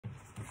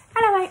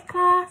Hello 8th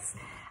class.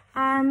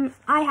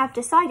 I have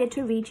decided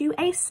to read you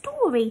a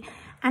story,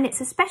 and it's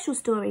a special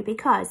story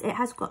because it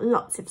has got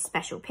lots of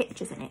special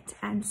pictures in it,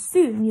 and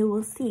soon you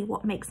will see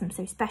what makes them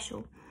so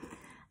special.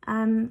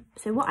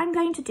 So what I'm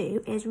going to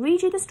do is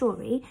read you the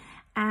story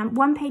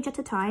one page at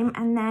a time,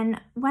 and then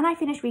when I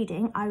finish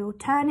reading I will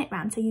turn it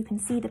round so you can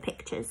see the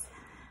pictures.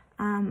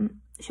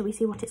 Shall we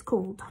see what it's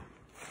called?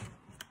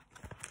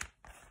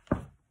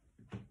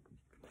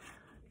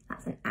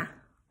 That's an A.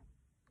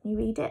 Can you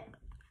read it?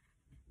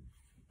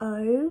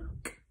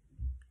 Oak,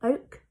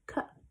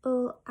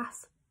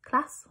 class,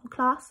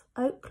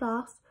 oak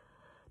class.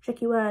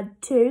 Tricky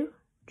word to,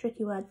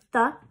 tricky word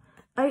the.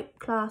 Oak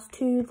class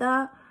to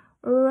the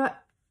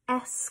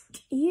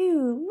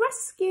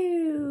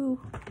rescue.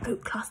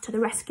 Oak class to the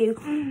rescue.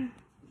 Can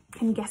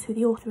you guess who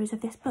the author is of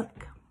this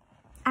book?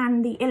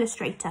 And the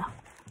illustrator?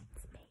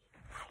 It's me.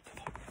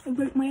 I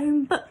wrote my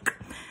own book.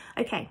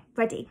 Okay,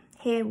 ready?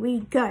 Here we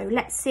go.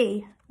 Let's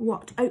see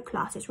what Oak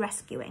class is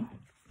rescuing.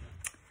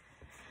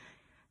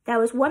 There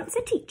was once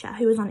a teacher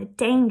who was on a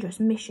dangerous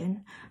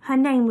mission. Her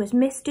name was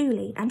Miss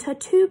Dooley, and her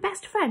two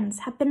best friends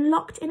had been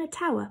locked in a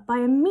tower by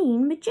a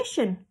mean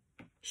magician.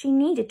 She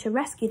needed to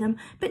rescue them,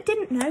 but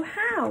didn't know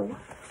how.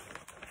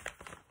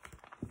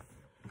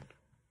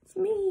 It's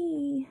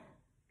me.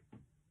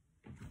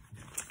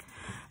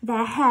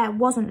 Their hair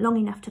wasn't long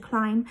enough to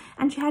climb,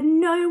 and she had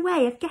no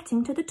way of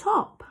getting to the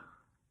top.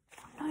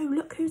 Oh no,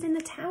 look who's in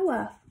the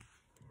tower.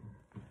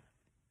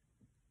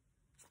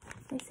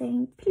 They're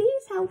saying,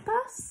 please help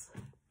us.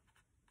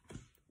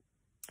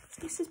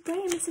 Mrs. Bray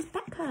and Mrs.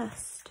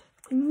 Beckhurst.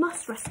 We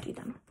must rescue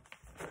them.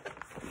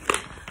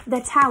 The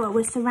tower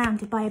was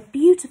surrounded by a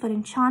beautiful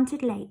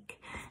enchanted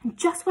lake, and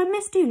just when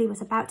Miss Dooley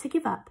was about to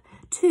give up,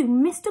 two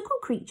mystical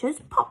creatures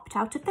popped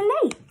out of the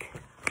lake.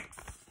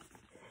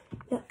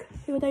 Look,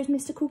 who are those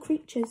mystical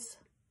creatures?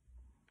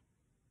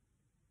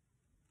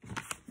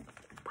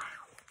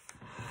 Wow.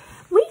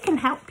 We can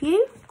help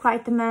you,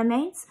 cried the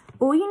mermaids.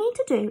 All you need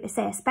to do is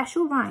say a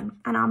special rhyme,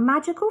 and our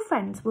magical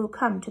friends will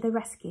come to the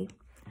rescue.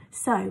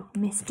 So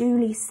Miss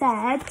Dooley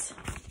said,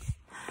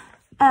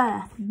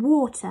 earth,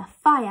 water,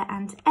 fire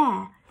and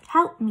air,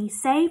 help me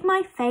save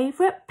my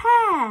favourite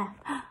pair.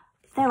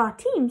 There are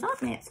teams, aren't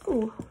they, at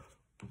school?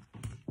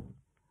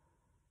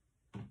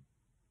 I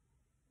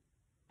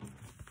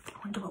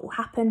wonder what will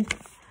happen.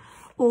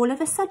 All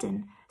of a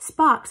sudden,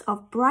 sparks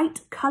of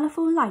bright,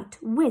 colourful light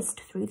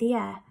whizzed through the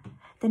air.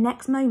 The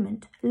next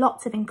moment,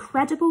 lots of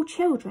incredible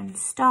children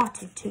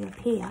started to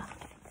appear.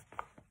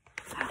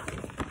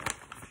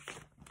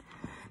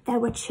 There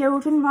were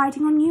children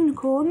riding on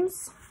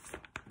unicorns.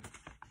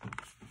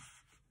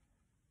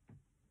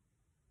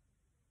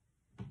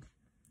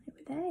 Who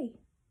were they?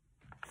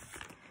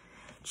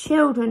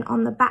 Children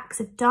on the backs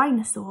of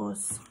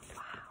dinosaurs.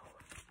 Wow.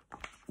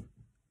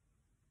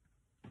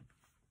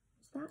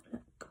 What's that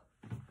look?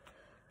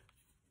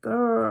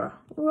 Grrr,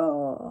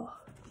 roar.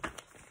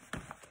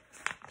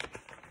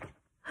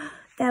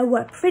 There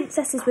were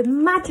princesses with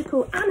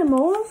magical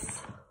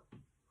animals.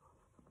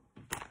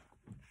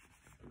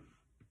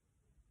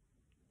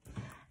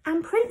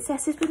 And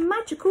princesses with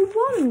magical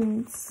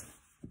wands.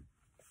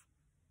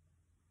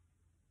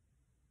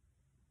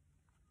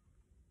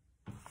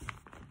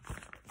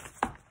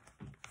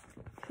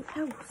 Who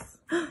else?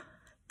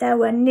 There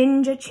were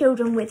ninja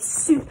children with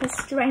super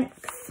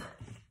strength.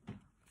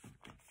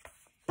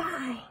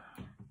 Bang!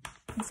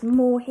 There's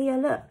more here,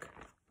 look.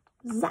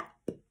 Zap!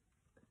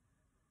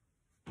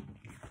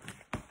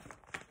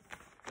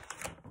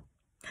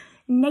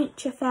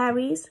 Nature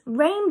fairies,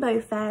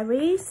 rainbow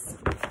fairies.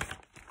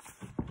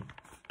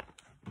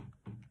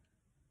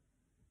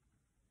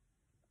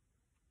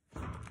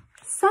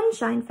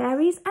 Sunshine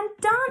fairies and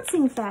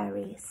dancing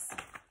fairies.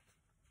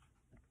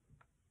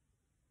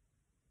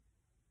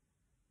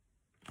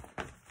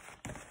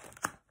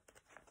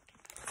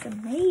 It's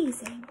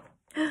amazing.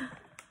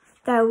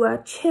 There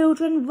were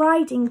children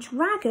riding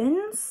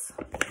dragons.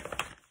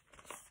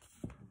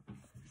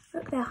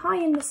 Look, they're high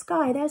in the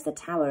sky. There's the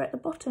tower at the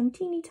bottom,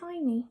 teeny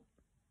tiny.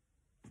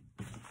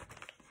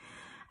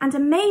 And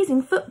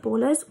amazing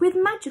footballers with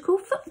magical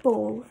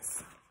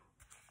footballs.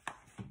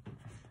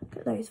 Look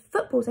at those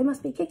footballs, they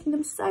must be kicking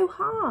them so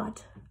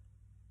hard.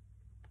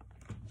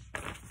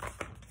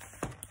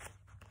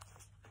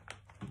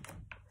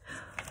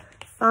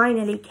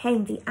 Finally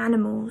came the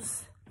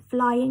animals.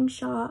 Flying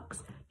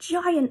sharks,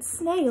 giant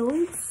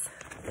snails.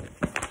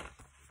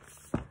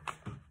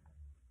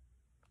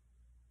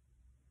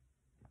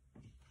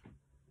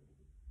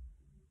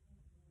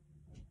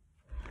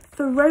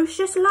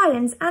 Ferocious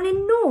lions and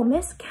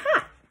enormous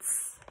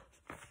cats.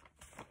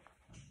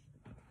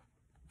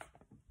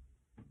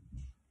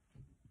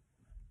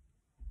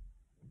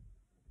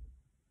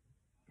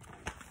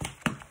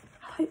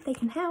 I hope they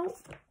can help.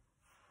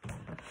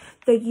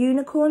 The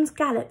unicorns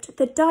galloped,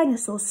 the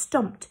dinosaurs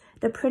stomped,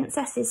 the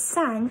princesses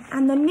sang,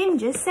 and the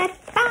ninjas said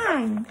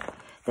bang.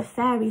 The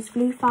fairies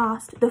flew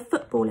fast, the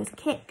footballers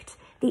kicked,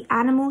 the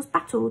animals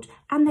battled,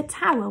 and the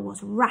tower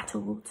was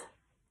rattled.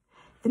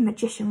 The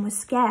magician was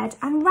scared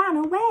and ran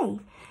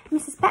away.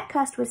 Mrs.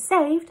 Beckhurst was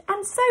saved,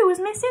 and so was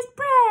Mrs.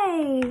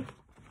 Bray.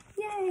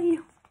 Yay.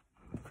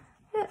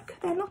 Look,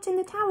 they're not in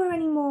the tower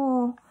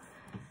anymore.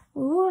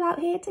 We're all out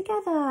here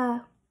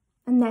together.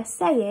 And they're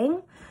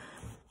saying,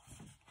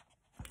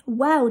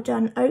 well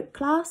done, Oak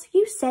Class,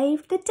 you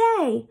saved the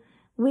day.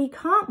 We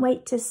can't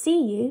wait to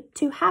see you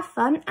to have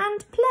fun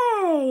and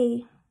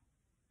play.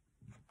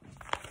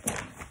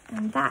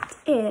 And that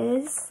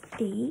is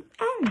the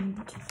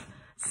end.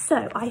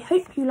 So I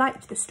hope you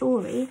liked the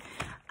story.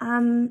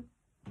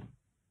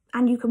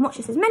 And you can watch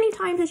this as many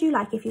times as you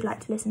like if you'd like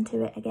to listen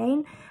to it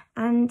again.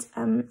 And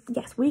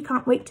yes, we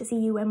can't wait to see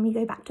you when we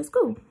go back to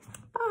school.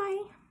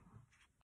 Bye.